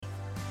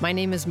My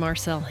name is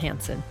Marcell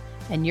Hansen,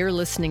 and you're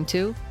listening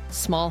to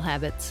Small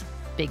Habits,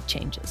 Big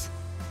Changes.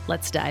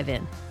 Let's dive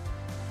in.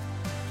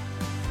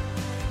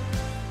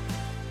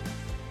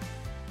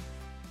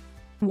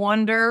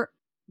 Wonder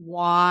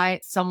why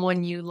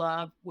someone you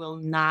love will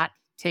not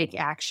take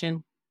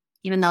action,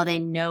 even though they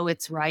know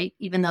it's right,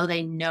 even though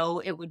they know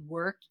it would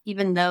work,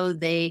 even though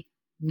they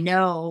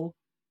know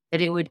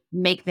that it would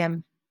make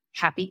them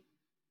happy,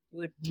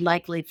 would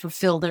likely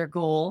fulfill their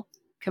goal,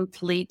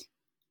 complete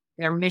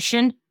their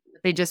mission,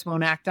 but they just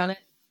won't act on it.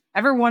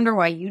 Ever wonder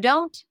why you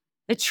don't?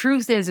 The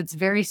truth is, it's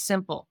very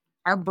simple.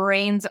 Our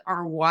brains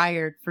are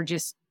wired for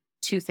just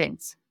two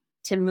things: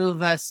 to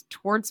move us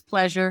towards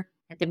pleasure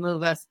and to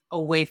move us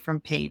away from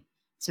pain.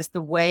 It's just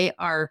the way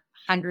our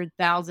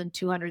 100,000,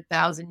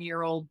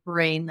 200,000-year-old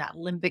brain, that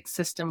limbic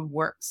system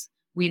works.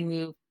 We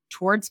move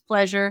towards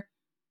pleasure.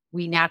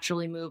 We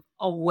naturally move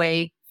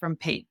away from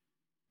pain.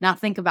 Now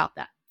think about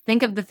that.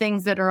 Think of the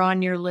things that are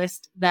on your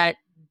list that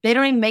they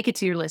don't even make it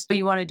to your list, but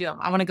you want to do them.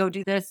 I want to go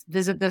do this,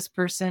 visit this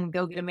person,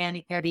 go get a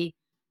mani-pedi,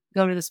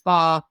 go to the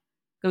spa,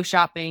 go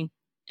shopping,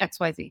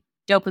 XYZ.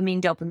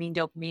 Dopamine, dopamine,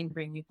 dopamine,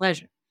 bring me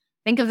pleasure.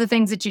 Think of the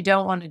things that you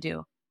don't want to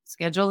do.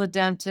 Schedule the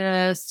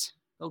dentist,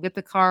 go get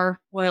the car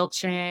oil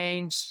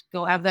changed,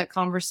 go have that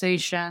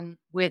conversation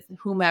with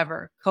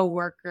whomever,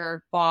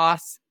 coworker,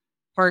 boss,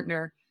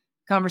 partner,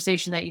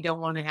 conversation that you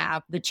don't want to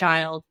have, the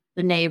child,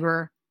 the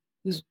neighbor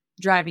who's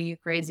driving you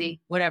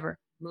crazy, whatever.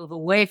 Move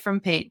away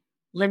from pain.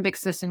 Limbic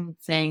system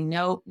saying,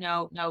 no,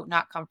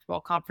 not comfortable.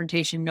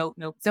 Confrontation, no.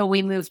 So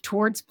we move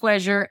towards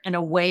pleasure and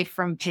away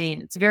from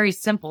pain. It's very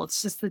simple.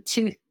 It's just the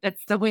two.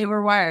 That's the way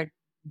we're wired.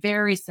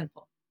 Very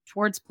simple.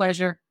 Towards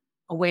pleasure,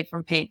 away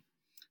from pain.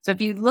 So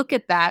if you look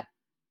at that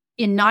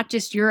in not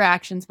just your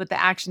actions, but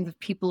the actions of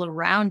people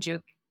around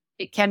you,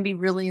 it can be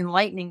really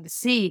enlightening to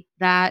see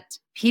that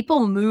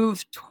people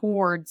move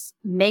towards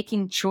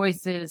making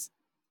choices.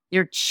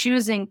 They're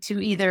choosing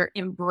to either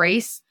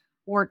embrace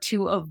or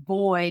to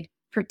avoid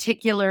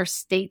particular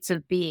states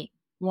of being,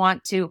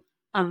 want to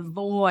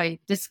avoid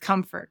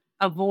discomfort,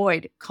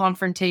 avoid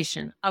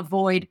confrontation,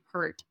 avoid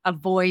hurt,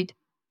 avoid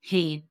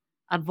pain,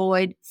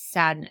 avoid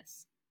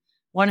sadness,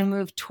 want to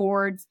move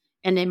towards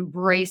and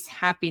embrace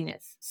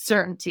happiness,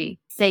 certainty,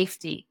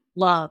 safety,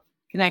 love,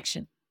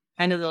 connection,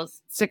 kind of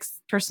those 6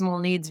 personal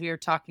needs we were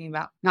talking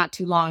about not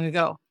too long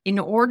ago. In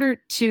order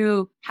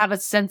to have a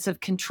sense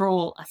of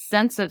control, a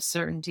sense of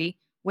certainty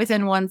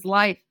within one's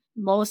life,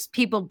 most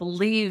people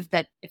believe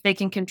that if they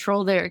can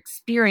control their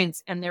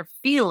experience and their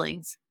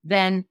feelings,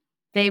 then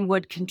they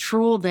would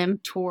control them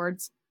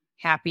towards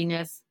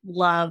happiness,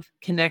 love,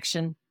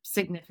 connection,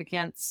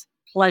 significance,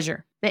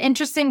 pleasure. The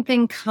interesting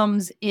thing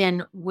comes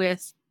in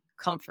with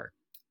comfort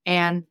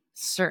and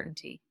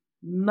certainty.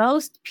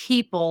 Most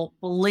people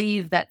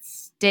believe that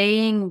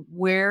staying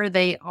where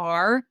they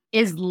are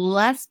is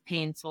less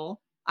painful,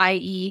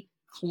 i.e.,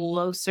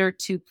 closer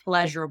to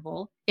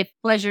pleasurable. If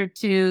pleasure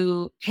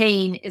to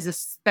pain is a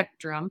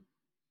spectrum,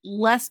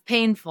 less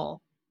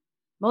painful.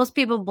 Most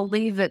people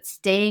believe that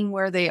staying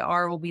where they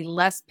are will be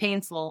less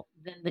painful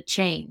than the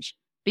change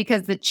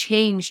because the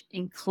change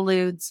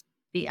includes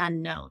the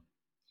unknown.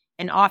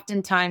 And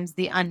oftentimes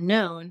the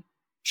unknown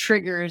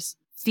triggers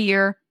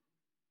fear.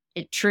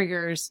 It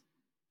triggers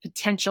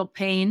potential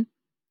pain,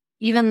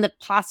 even the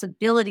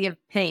possibility of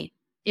pain.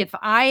 If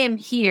I am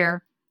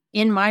here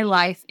in my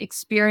life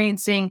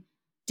experiencing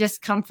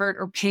discomfort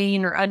or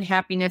pain or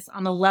unhappiness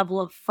on a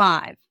level of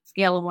 5,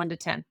 scale of 1 to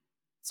 10.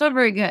 It's not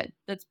very good.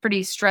 That's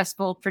pretty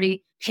stressful,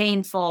 pretty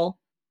painful,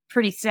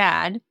 pretty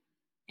sad.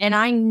 And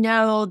I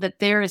know that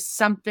there is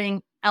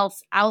something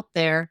else out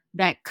there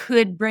that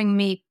could bring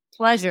me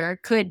pleasure,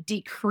 could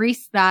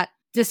decrease that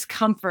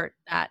discomfort,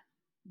 that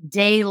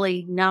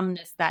daily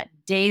numbness, that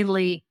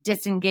daily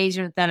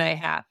disengagement that I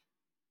have.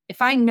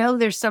 If I know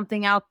there's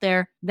something out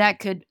there that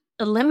could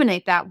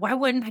eliminate that, why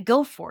wouldn't I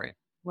go for it?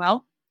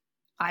 Well,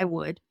 I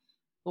would.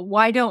 But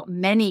why don't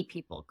many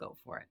people go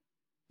for it?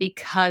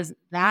 Because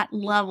that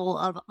level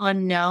of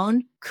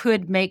unknown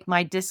could make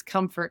my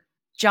discomfort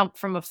jump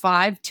from a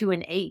 5 to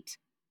an 8.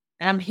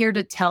 And I'm here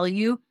to tell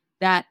you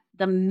that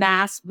the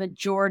mass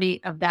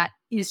majority of that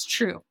is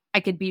true.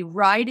 I could be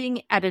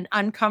riding at an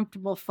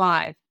uncomfortable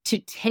 5 to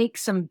take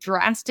some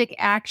drastic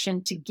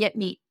action to get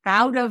me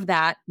out of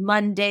that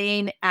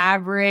mundane,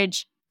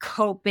 average,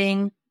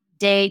 coping,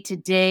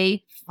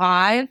 day-to-day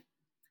 5.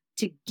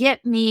 To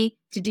get me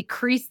to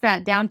decrease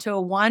that down to a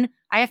 1,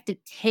 I have to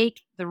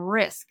take the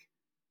risk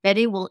that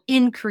it will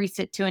increase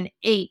it to an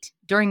 8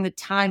 during the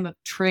time of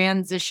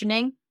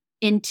transitioning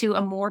into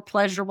a more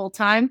pleasurable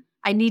time.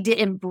 I need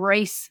to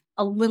embrace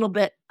a little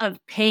bit of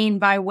pain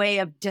by way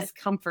of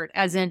discomfort,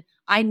 as in,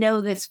 I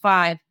know this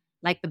 5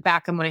 like the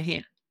back of my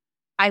hand.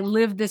 I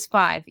live this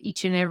 5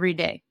 each and every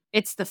day.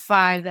 It's the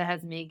 5 that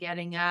has me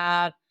getting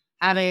up,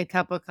 having a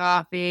cup of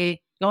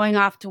coffee, going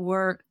off to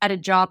work at a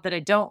job that I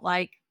don't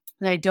like,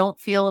 that I don't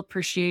feel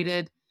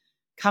appreciated,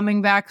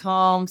 coming back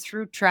home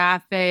through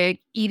traffic,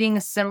 eating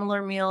a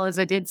similar meal as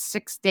I did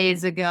 6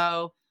 days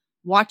ago,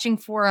 watching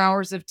 4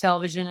 hours of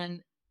television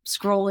and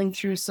scrolling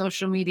through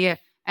social media,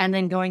 and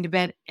then going to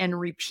bed and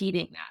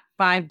repeating that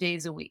 5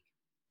 days a week.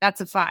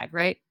 That's a 5,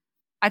 right?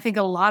 I think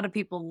a lot of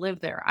people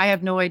live there. I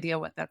have no idea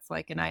what that's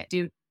like. And I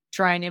do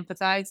try and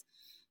empathize,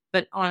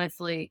 but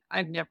honestly,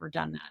 I've never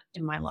done that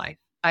in my life.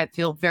 I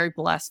feel very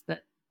blessed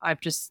that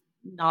I've just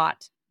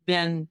not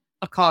been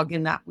a cog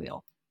in that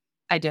wheel.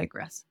 I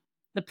digress.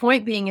 The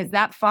point being is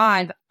that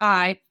 5,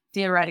 I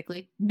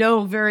theoretically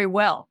know very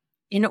well.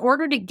 In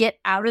order to get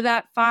out of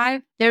that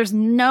 5, there's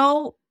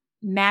no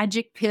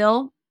magic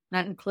pill,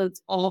 that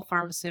includes all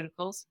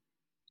pharmaceuticals,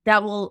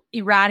 that will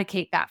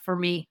eradicate that for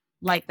me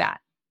like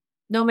that.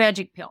 No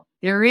magic pill.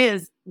 There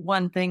is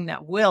one thing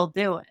that will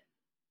do it,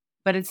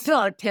 but it's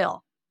still a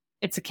pill.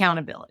 It's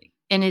accountability.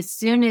 And as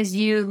soon as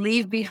you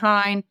leave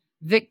behind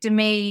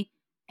victimy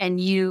and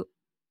you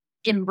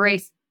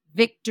embrace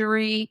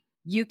victory,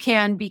 you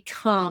can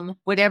become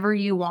whatever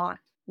you want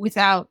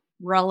without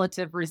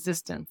relative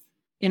resistance,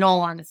 in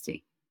all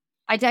honesty.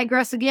 I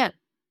digress again.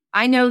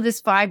 I know this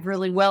 5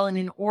 really well. And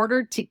in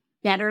order to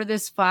better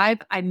this 5,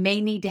 I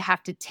may need to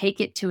have to take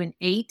it to an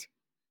 8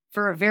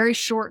 for a very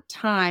short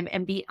time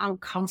and be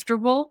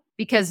uncomfortable,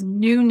 because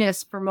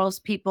newness for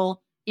most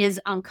people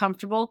is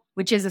uncomfortable,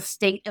 which is a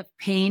state of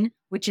pain,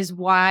 which is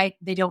why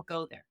they don't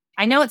go there.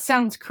 I know it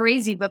sounds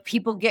crazy, but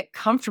people get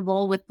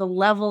comfortable with the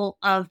level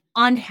of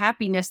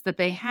unhappiness that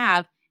they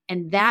have,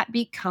 and that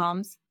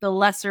becomes the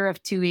lesser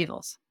of two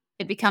evils.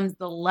 It becomes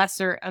the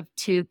lesser of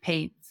two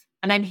pains.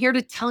 And I'm here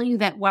to tell you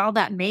that while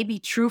that may be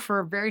true for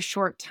a very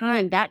short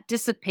time, that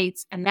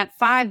dissipates, and that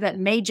 5 that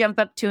may jump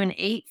up to an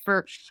 8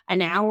 for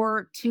an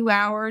hour, 2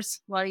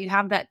 hours while you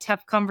have that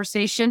tough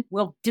conversation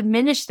will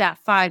diminish that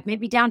 5,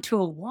 maybe down to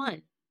a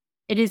 1.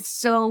 It is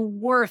so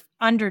worth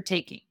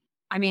undertaking.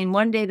 I mean,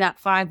 one day that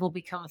 5 will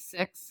become a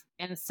 6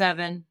 and a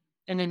 7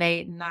 and an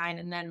 8 and 9,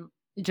 and then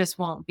it just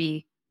won't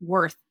be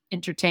worth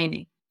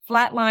entertaining.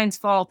 Flat lines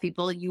fall,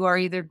 people. You are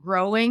either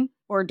growing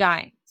or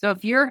dying. So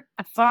if you're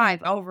a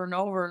 5 over and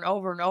over and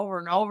over and over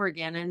and over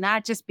again, and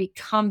that just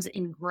becomes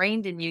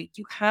ingrained in you,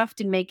 you have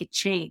to make a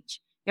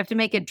change. You have to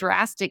make a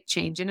drastic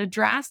change. And a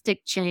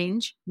drastic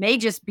change may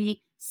just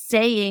be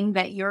saying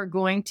that you're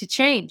going to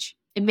change.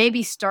 It may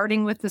be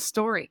starting with the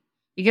story.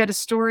 You got a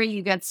story,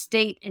 you got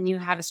state, and you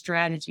have a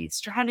strategy.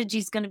 Strategy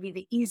is going to be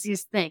the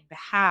easiest thing, the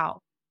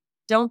how.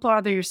 Don't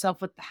bother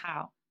yourself with the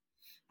how.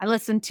 I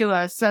listened to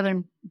a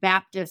Southern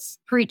Baptist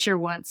preacher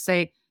once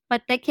say,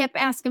 but they kept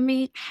asking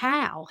me,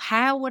 how?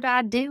 How would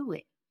I do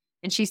it?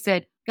 And she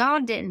said,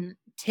 God didn't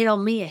tell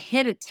me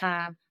ahead of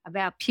time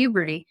about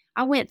puberty.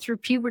 I went through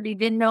puberty,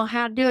 didn't know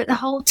how to do it the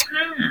whole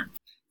time.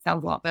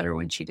 Sounds a lot better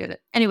when she did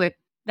it. Anyway,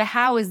 the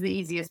how is the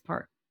easiest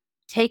part.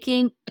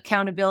 Taking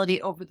accountability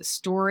over the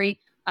story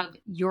of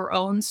your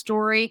own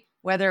story,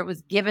 whether it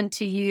was given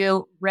to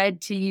you,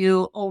 read to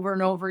you over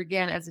and over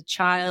again as a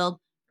child,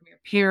 from your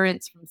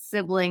parents, from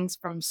siblings,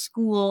 from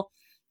school,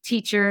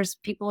 teachers,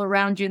 people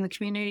around you in the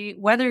community,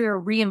 whether you're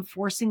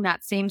reinforcing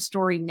that same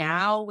story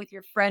now with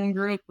your friend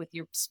group, with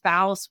your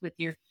spouse, with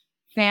your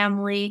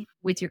family,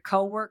 with your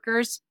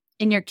coworkers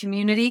in your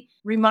community.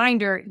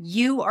 Reminder,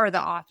 you are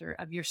the author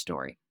of your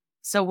story.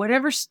 So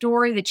whatever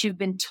story that you've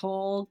been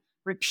told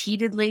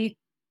repeatedly,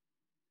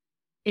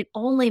 it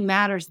only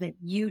matters that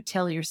you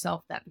tell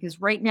yourself that,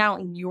 because right now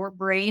in your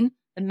brain,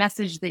 the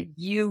message that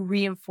you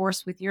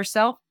reinforce with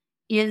yourself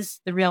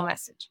is the real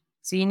message.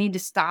 So you need to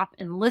stop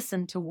and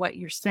listen to what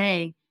you're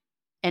saying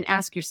and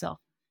ask yourself,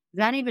 is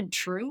that even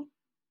true?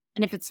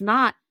 And if it's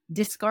not,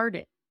 discard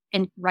it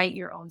and write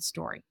your own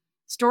story.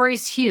 Story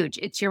is huge.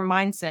 It's your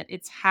mindset.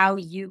 It's how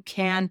you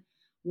can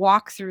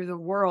walk through the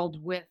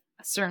world with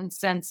a certain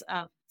sense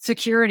of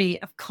security,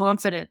 of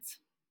confidence,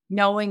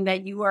 knowing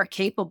that you are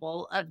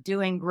capable of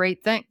doing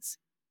great things.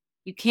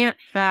 You can't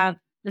have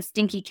the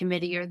stinky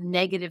committee or the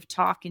negative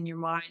talk in your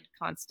mind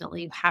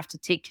constantly. You have to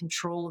take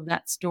control of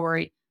that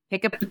story.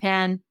 Pick up the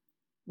pen,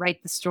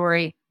 write the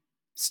story,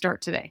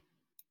 start today.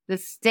 The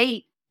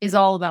state is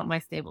all about my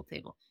stable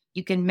table.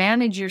 You can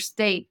manage your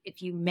state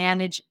if you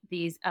manage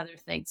these other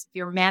things. If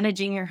you're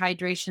managing your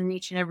hydration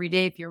each and every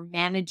day, if you're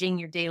managing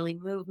your daily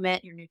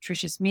movement, your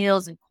nutritious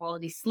meals and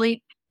quality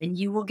sleep, then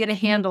you will get a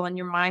handle on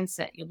your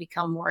mindset. You'll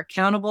become more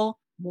accountable,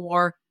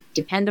 more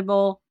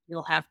dependable.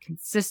 You'll have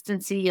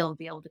consistency. You'll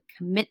be able to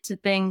commit to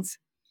things.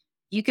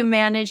 You can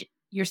manage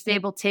your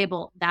stable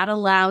table. That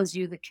allows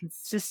you the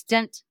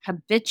consistent,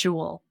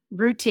 habitual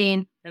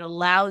routine that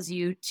allows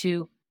you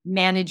to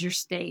manage your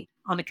state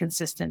on a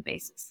consistent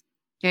basis.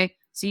 Okay.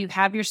 So you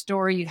have your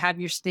story, you have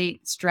your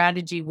state.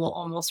 Strategy will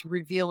almost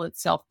reveal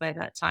itself by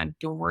that time.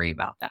 Don't worry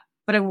about that.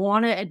 But I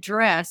want to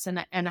address,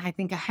 and I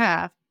think I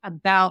have,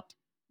 about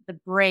the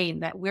brain,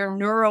 that we're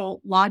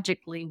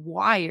neurologically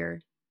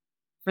wired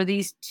for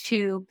these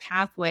two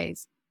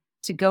pathways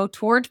to go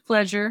toward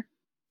pleasure,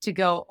 to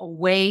go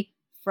away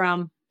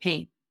from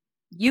pain.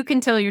 You can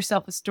tell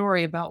yourself a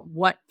story about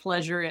what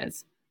pleasure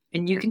is,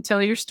 and you can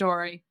tell your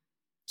story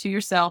to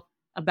yourself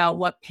about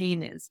what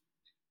pain is.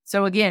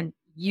 So again,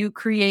 you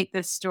create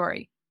this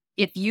story.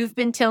 If you've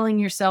been telling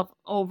yourself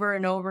over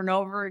and over and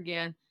over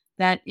again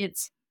that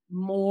it's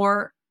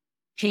more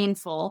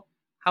painful,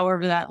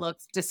 however that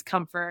looks,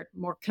 discomfort,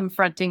 more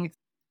confronting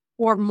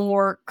or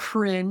more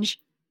cringe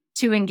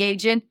to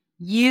engage in,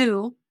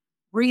 you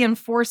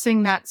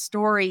reinforcing that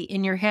story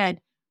in your head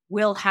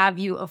will have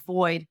you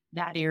avoid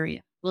that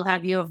area, will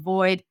have you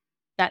avoid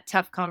that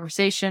tough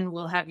conversation,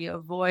 will have you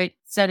avoid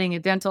setting a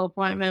dental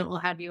appointment, will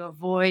have you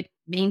avoid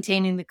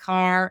maintaining the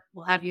car,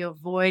 will have you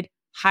avoid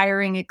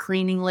hiring a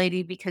cleaning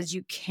lady because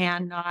you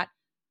cannot,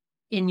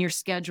 in your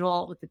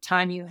schedule with the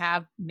time you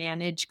have,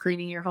 manage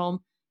cleaning your home.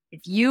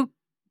 If you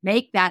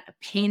make that a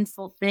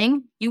painful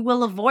thing, you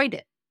will avoid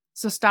it.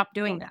 So stop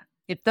doing that.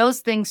 If those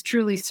things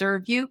truly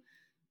serve you,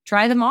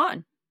 try them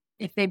on.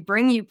 If they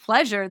bring you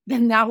pleasure,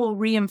 then that will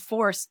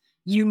reinforce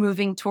you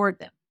moving toward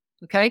them.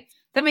 Okay?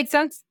 That makes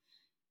sense?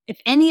 If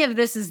any of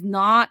this is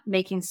not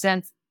making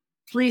sense,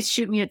 please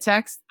shoot me a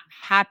text. I'm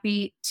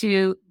happy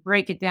to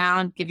break it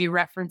down, give you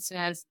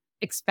references,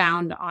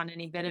 expound on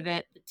any bit of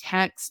it. The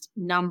text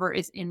number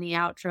is in the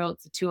outro.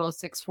 It's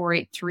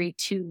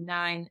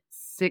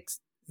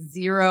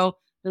 206-483-2960.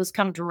 Those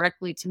come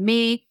directly to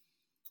me.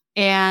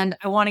 And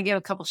I want to give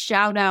a couple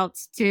shout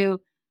outs to a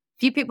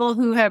few people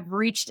who have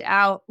reached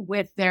out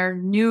with their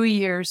New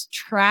Year's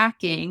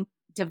tracking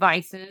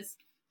devices,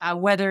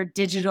 whether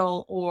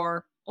digital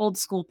or old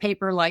school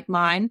paper like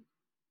mine.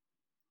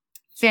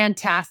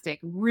 Fantastic.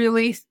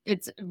 Really,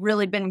 it's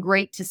really been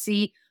great to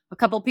see. A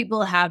couple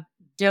people have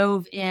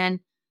dove in,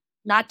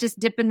 not just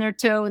dipping their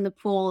toe in the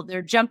pool.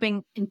 They're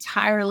jumping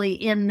entirely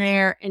in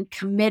there and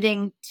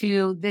committing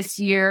to this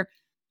year,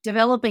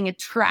 developing a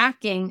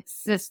tracking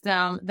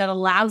system that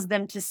allows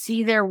them to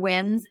see their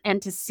wins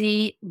and to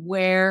see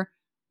where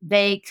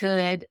they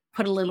could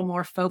put a little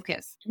more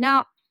focus.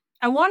 Now,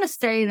 I want to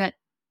say that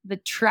the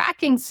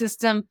tracking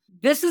system,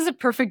 this is a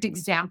perfect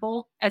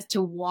example as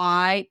to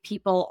why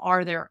people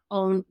are their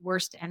own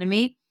worst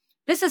enemy.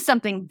 This is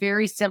something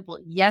very simple.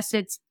 Yes,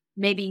 it's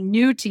maybe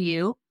new to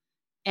you.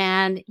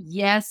 And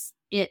yes,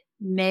 it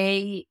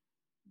may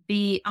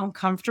be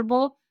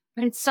uncomfortable,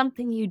 but it's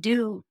something you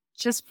do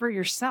just for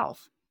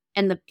yourself.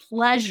 And the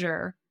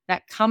pleasure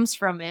that comes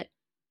from it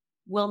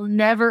will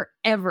never,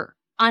 ever,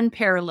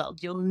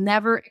 unparalleled. You'll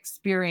never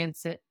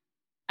experience it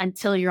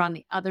until you're on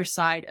the other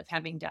side of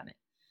having done it.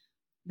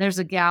 There's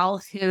a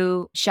gal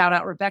who, shout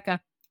out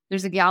Rebecca,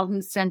 there's a gal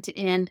who sent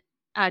in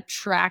a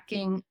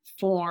tracking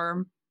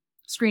form,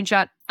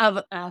 screenshot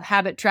of a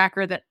habit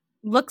tracker that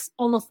looks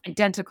almost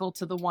identical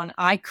to the one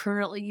I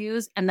currently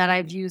use and that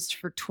I've used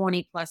for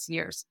 20 plus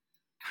years.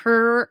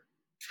 Her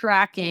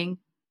tracking,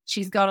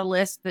 she's got a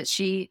list that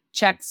she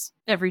checks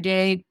every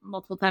day,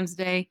 multiple times a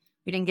day.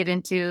 We didn't get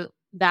into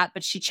that,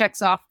 but she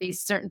checks off these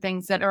certain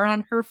things that are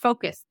on her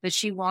focus that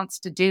she wants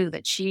to do,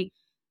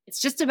 it's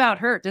just about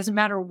her. It doesn't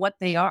matter what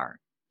they are.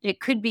 It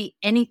could be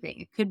anything.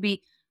 It could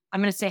be,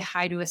 I'm going to say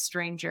hi to a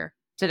stranger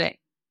today.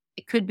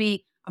 It could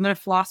be, I'm going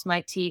to floss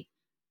my teeth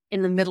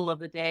in the middle of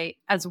the day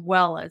as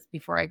well as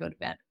before I go to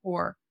bed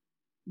or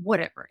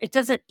whatever. It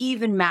doesn't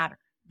even matter.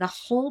 The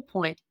whole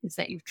point is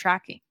that you're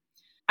tracking.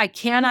 I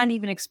cannot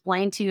even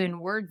explain to you in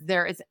words.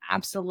 There is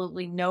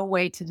absolutely no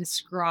way to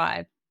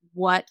describe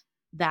what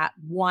that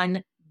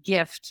one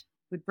gift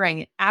would bring.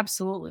 It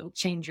absolutely will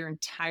change your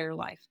entire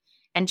life.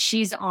 And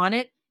she's on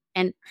it,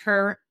 and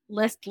her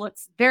list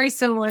looks very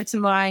similar to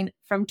mine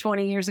from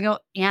 20 years ago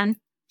and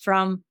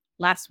from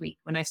last week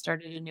when I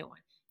started a new one.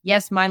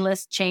 Yes, my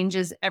list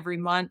changes every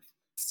month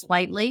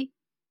slightly.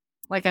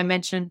 Like I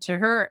mentioned to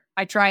her,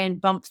 I try and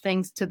bump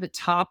things to the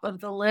top of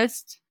the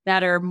list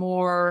that are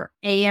more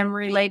AM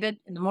related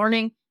in the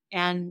morning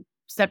and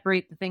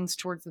separate the things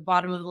towards the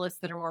bottom of the list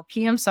that are more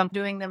PM. So I'm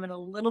doing them in a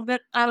little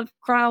bit out of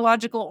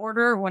chronological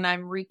order when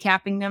I'm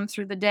recapping them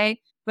through the day.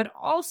 But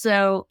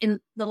also in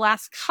the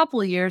last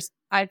couple of years,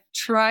 I've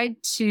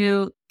tried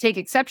to take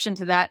exception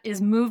to that,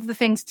 is move the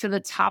things to the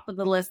top of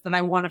the list that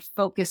I want to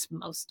focus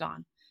most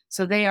on.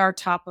 So they are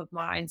top of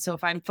mind. So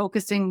if I'm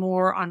focusing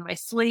more on my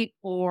sleep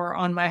or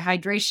on my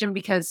hydration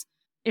because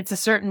it's a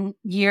certain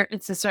year,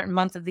 it's a certain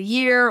month of the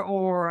year,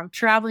 or I'm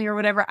traveling or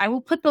whatever, I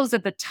will put those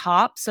at the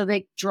top so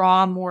they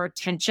draw more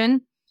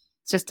attention.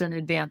 It's just an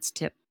advanced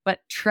tip. But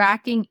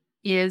tracking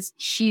is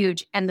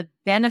huge. And the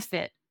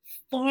benefit,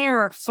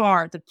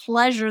 far, the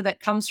pleasure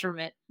that comes from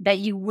it that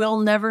you will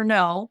never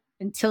know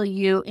until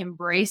you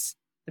embrace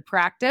the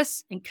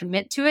practice and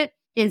commit to it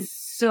is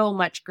so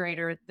much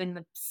greater than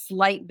the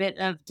slight bit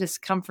of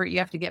discomfort you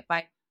have to get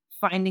by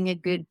finding a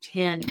good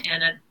pen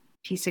and a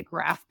piece of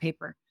graph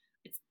paper.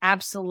 It's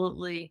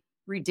absolutely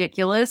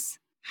ridiculous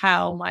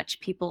how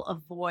much people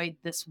avoid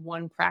this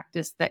one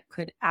practice that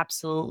could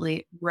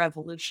absolutely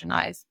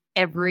revolutionize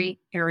every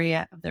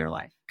area of their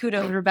life.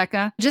 Kudos,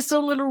 Rebecca. Just a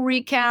little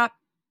recap.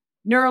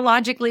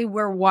 Neurologically,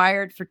 we're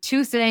wired for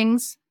two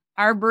things.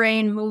 Our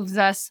brain moves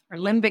us, our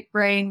limbic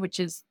brain, which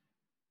is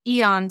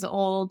eons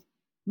old,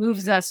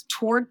 moves us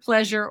toward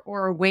pleasure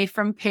or away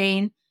from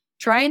pain.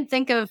 Try and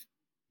think of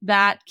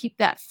that, keep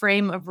that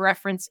frame of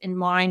reference in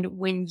mind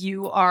when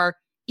you are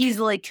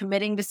easily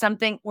committing to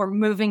something or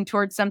moving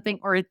towards something,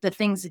 or the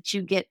things that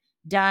you get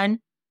done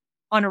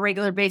on a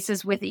regular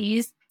basis with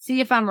ease.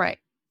 See if I'm right.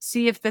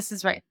 See if this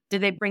is right.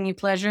 Did they bring you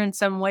pleasure in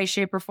some way,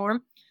 shape, or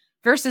form?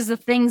 versus the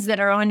things that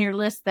are on your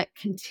list that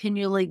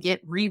continually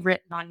get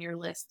rewritten on your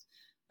list.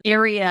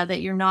 Area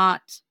that you're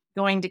not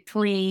going to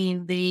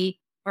clean,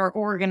 or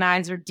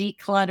organize or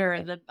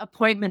declutter, the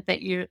appointment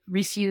that you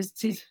refuse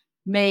to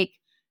make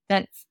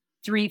that's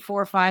 3,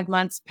 4, 5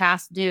 months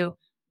past due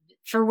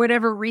for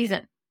whatever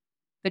reason,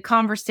 the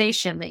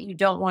conversation that you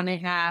don't want to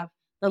have,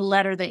 the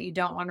letter that you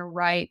don't want to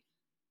write,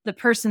 the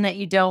person that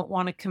you don't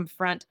want to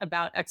confront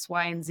about X,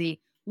 Y, and Z.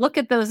 Look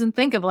at those and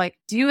think of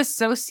do you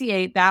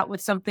associate that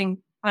with something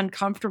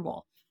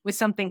uncomfortable, with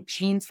something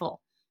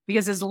painful?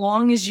 Because as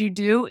long as you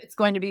do, it's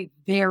going to be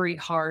very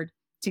hard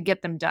to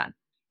get them done.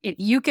 If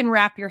you can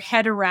wrap your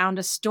head around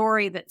a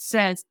story that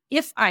says,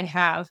 if I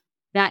have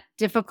that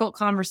difficult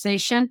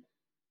conversation,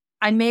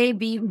 I may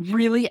be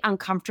really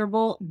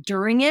uncomfortable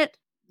during it,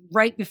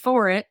 right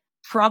before it,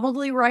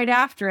 probably right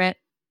after it,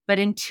 but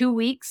in 2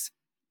 weeks,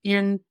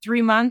 in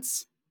 3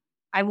 months,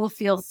 I will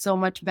feel so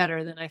much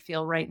better than I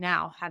feel right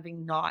now,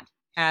 having not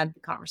had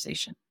the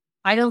conversation.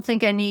 I don't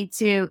think I need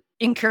to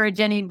encourage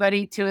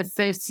anybody to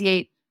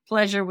associate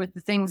pleasure with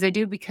the things they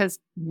do, because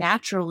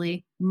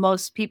naturally,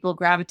 most people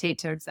gravitate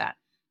towards that.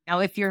 Now,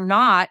 if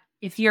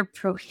you're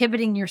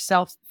prohibiting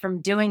yourself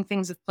from doing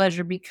things with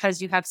pleasure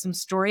because you have some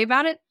story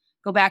about it,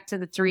 go back to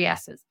the 3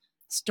 S's: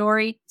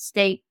 story,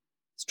 state,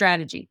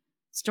 strategy.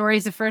 Story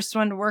is the first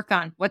one to work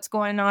on. What's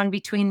going on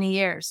between the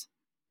ears?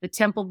 The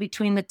temple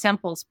between the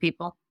temples,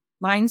 people.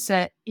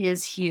 Mindset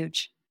is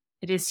huge.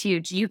 It is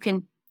huge. You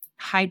can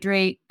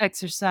hydrate,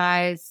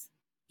 exercise,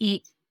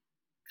 eat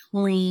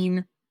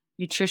clean,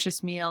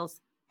 nutritious meals,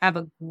 have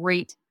a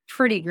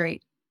pretty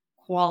great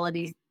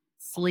quality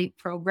sleep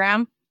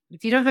program.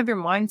 If you don't have your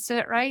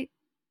mindset right,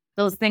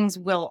 those things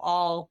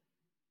will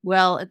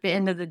at the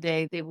end of the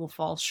day, they will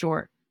fall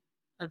short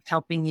of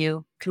helping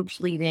you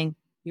completing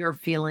your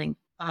feeling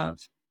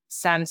of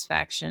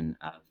satisfaction,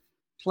 of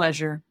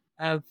pleasure,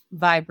 of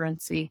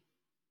vibrancy.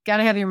 Got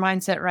to have your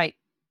mindset right.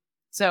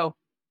 So,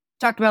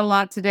 talked about a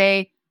lot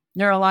today,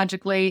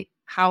 neurologically,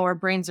 how our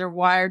brains are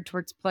wired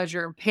towards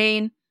pleasure and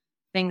pain.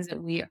 Things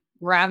that we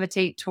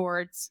gravitate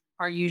towards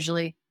are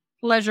usually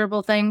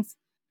pleasurable things.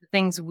 The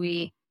things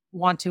we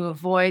want to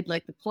avoid,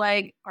 like the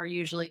plague, are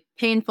usually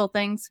painful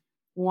things.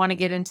 We want to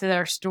get into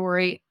our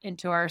story,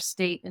 into our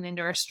state, and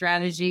into our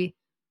strategy.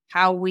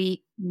 How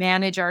we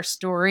manage our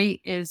story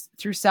is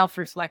through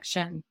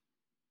self-reflection,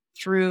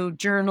 through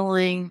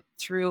journaling,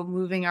 through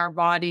moving our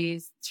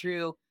bodies,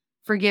 through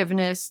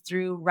forgiveness,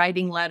 through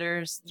writing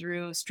letters,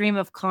 through stream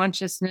of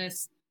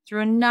consciousness,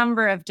 through a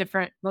number of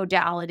different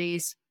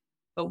modalities,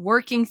 but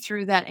working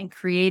through that and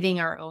creating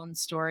our own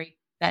story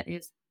that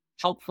is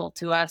helpful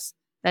to us,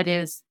 that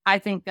is, I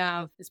think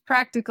of, is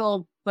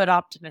practical but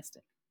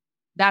optimistic.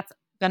 That's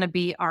going to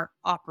be our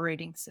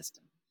operating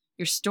system.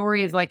 Your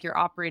story is like your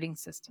operating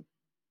system.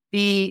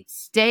 The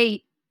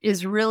state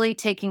is really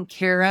taken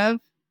care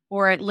of,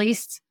 or at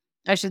least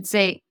I should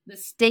say the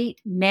state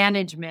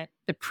management,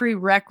 the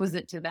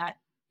prerequisite to that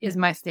is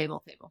my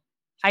stable table.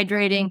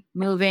 Hydrating,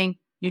 moving,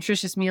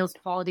 nutritious meals,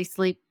 quality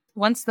sleep.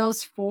 Once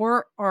those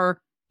 4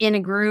 are in a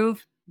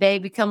groove, they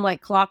become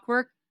like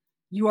clockwork.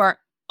 You are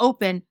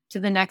open to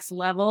the next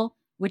level,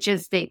 which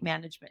is state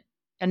management.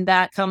 And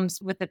that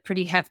comes with a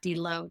pretty hefty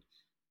load.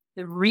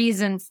 The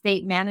reason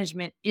state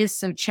management is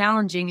so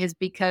challenging is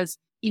because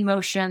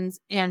emotions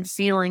and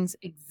feelings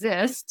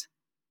exist.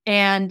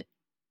 And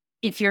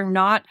if you're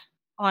not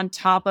on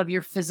top of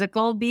your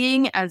physical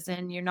being, as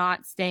in you're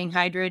not staying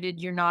hydrated,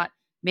 you're not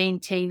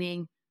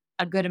maintaining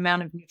a good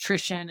amount of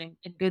nutrition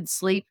and good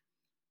sleep,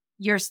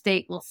 your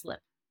state will slip.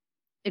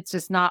 It's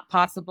just not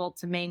possible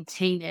to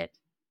maintain it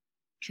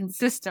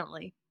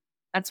consistently.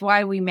 That's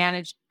why we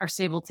manage our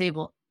stable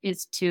table,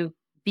 is to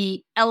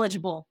be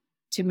eligible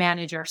to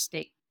manage our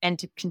state and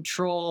to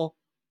control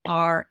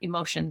our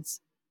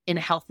emotions in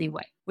a healthy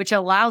way, which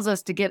allows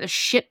us to get a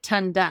shit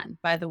ton done,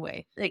 by the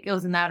way. It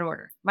goes in that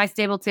order. My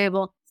stable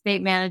table,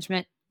 state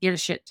management, get a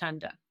shit ton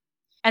done.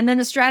 And then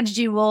the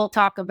strategy we'll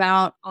talk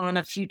about on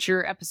a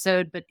future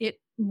episode, but it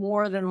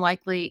more than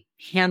likely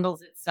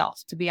handles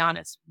itself, to be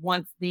honest,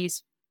 once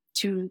these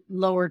 2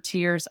 lower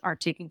tiers are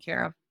taken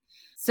care of.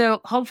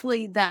 So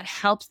hopefully that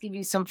helps give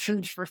you some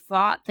food for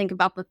thought. Think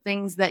about the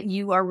things that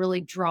you are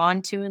really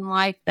drawn to in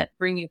life that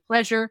bring you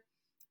pleasure,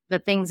 the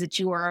things that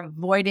you are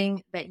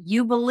avoiding that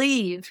you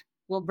believe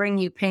will bring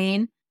you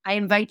pain. I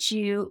invite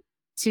you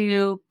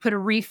to put a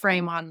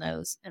reframe on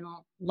those. And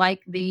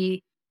like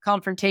the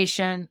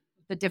confrontation,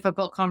 the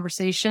difficult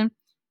conversation,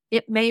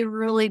 it may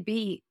really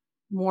be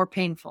more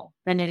painful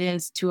than it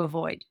is to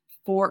avoid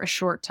for a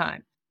short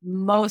time.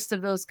 Most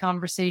of those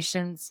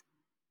conversations,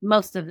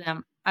 most of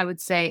them, I would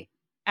say,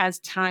 as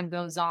time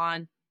goes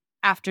on,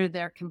 after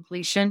their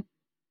completion,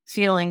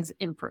 feelings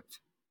improve.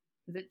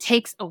 It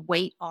takes a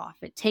weight off.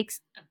 It takes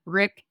a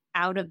brick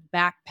out of the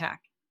backpack.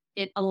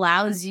 It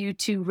allows you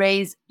to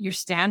raise your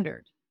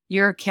standard.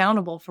 You're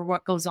accountable for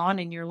what goes on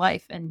in your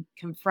life, and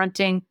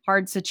confronting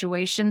hard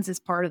situations is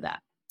part of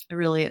that. It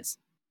really is.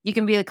 You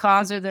can be the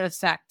cause or the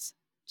effect.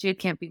 You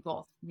can't be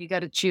both. You got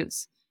to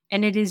choose.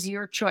 And it is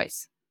your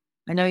choice.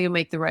 I know you'll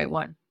make the right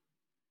one.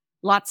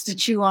 Lots to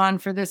chew on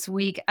for this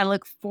week. I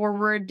look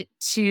forward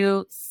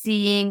to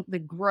seeing the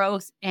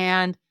growth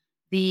and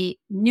the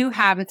new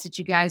habits that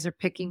you guys are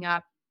picking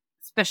up,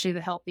 especially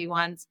the healthy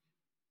ones.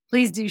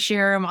 Please do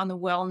share them on the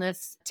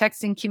wellness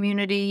texting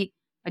community.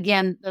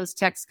 Again, those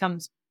texts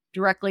comes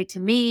directly to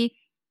me.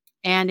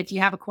 And if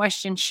you have a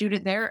question, shoot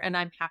it there and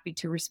I'm happy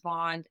to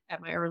respond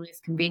at my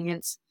earliest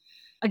convenience.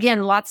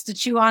 Again, lots to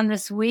chew on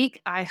this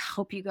week. I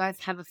hope you guys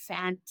have a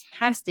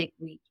fantastic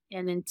week.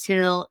 And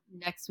until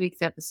next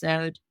week's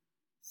episode,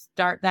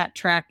 start that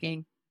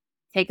tracking.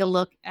 Take a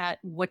look at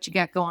what you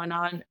got going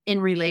on in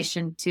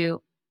relation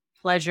to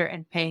pleasure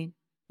and pain.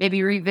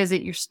 Maybe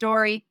revisit your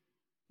story,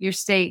 your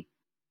state.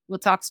 We'll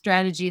talk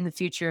strategy in the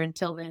future.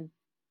 Until then,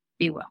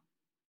 be well.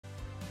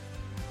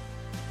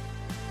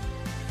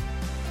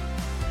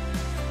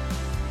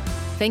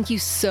 Thank you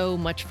so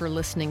much for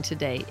listening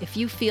today. If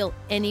you feel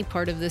any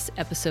part of this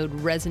episode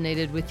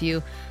resonated with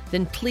you,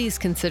 then please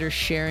consider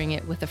sharing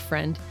it with a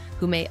friend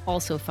who may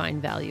also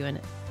find value in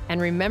it. And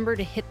remember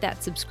to hit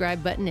that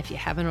subscribe button if you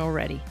haven't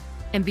already.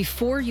 And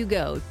before you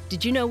go,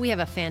 did you know we have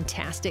a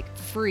fantastic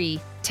free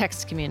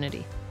text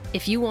community?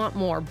 If you want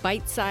more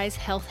bite-sized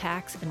health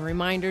hacks and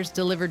reminders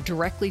delivered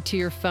directly to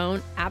your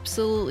phone,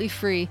 absolutely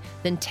free,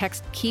 then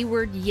text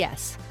keyword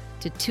YES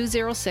to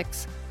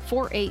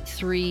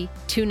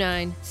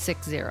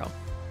 206-483-2960.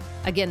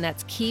 Again,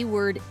 that's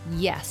keyword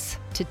YES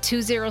to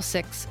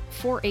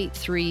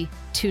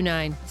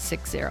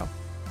 206-483-2960.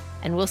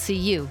 And we'll see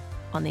you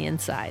on the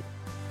inside.